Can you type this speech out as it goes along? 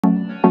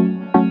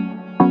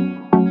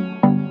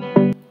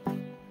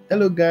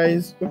Hello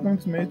guys, welcome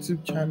to my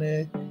YouTube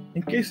channel.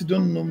 In case you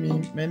don't know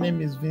me, my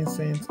name is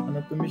Vincent, an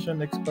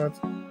automation expert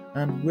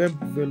and web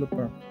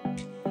developer.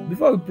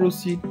 Before we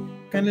proceed,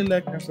 kindly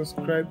like and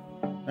subscribe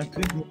and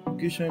click the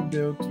notification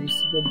bell to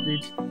receive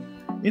updates.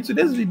 In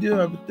today's video,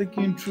 I'll be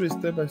taking you through a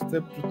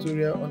step-by-step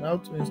tutorial on how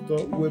to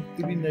install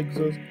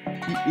Web3Nexus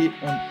EA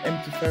on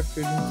MT5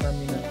 trading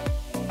terminal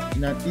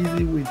in an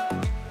easy way.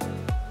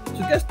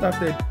 To get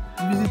started,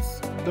 visit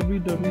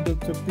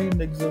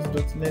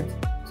www.web3nexus.net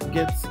to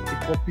get a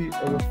copy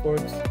of your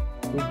Forex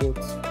robot.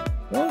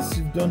 Once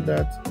you've done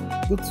that,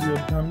 go to your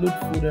download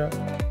folder.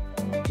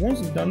 Once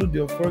you download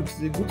your Forex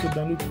EA, go to your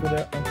download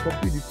folder and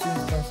copy the two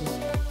instances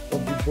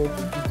of the bot,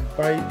 which is the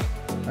buy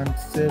and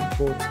sell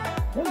bot.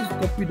 Once you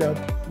copy that,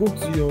 go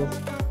to your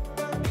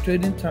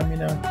trading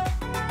terminal.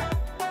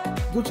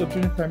 Go to your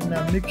trading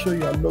terminal, make sure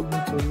you are logged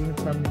into your trading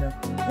terminal.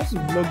 Once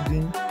you've logged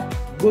in,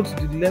 go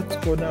to the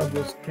left corner of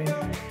your screen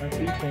and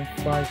click on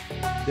File,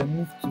 then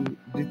move to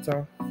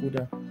Data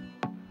folder.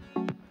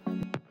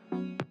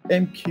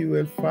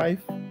 MQL5,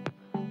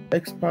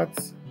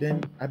 Experts,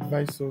 then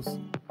Advisors.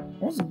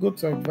 Once you go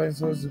to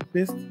Advisors, you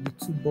paste the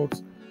two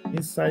bots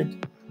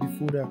inside the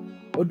folder.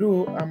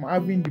 Although I'm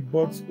having the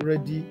bots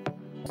ready,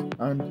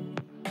 and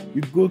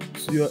you go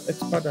to your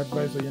Expert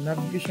Advisor, your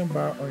navigation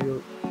bar on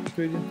your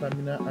trading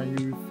terminal, and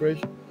you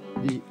refresh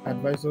the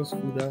Advisors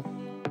folder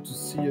to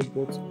see your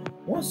bot.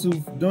 Once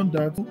you've done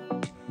that,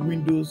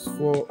 windows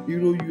for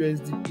Euro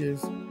USD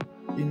pairs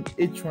in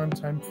H1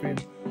 time frame.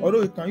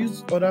 Although you can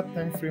use other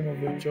time frame of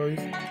your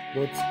choice,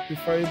 but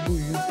preferable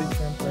use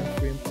H1 time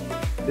frame.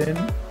 Then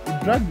you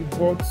drag the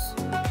bots,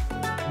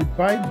 the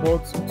buy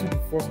bots into the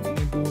first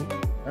window,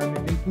 and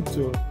you input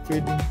your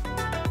trading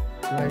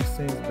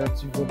license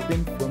that you've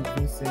obtained from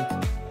Vincent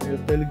on your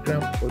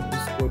Telegram or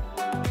Discord.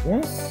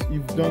 Once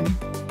you've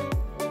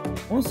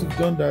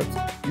done that,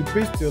 you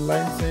paste your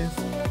license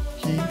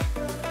key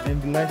in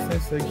the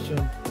license section.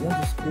 You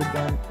want to scroll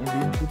down in the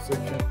input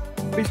section,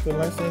 paste the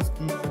license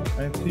key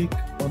and click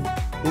on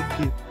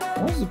OK.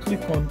 Once you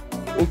click on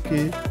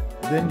OK,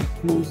 then you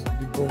close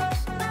the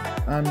box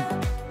and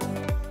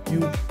you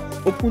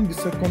open the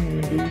second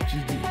window,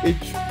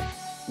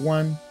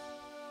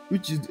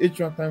 which is the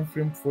H1 time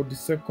frame for the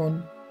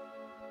second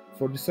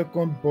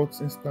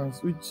bot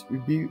instance, which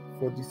will be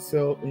for the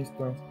sell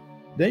instance.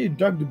 Then you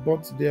drag the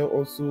bot there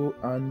also,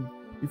 and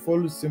you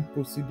follow the same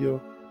procedure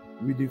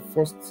with the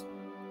first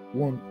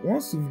one.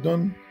 Once you've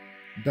done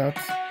that,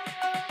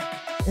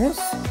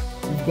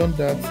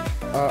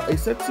 a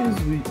settings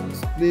will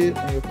display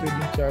on your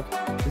trading chart,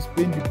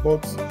 displaying the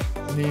bot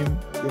name,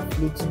 your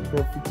floating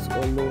profits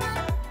or loss,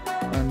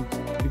 and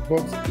the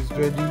bot is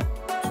ready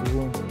to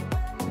run.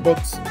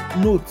 But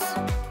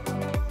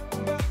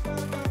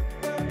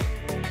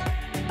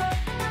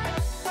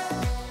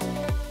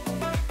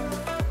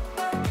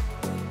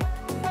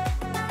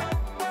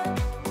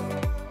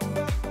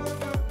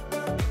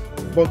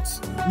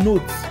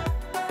note,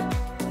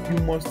 you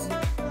must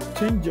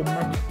change your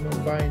magic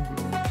number in the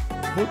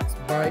both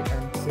buy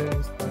and sell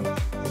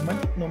instance. The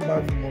magic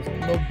numbers must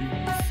not be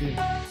the same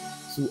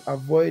to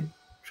avoid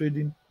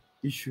trading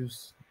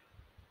issues.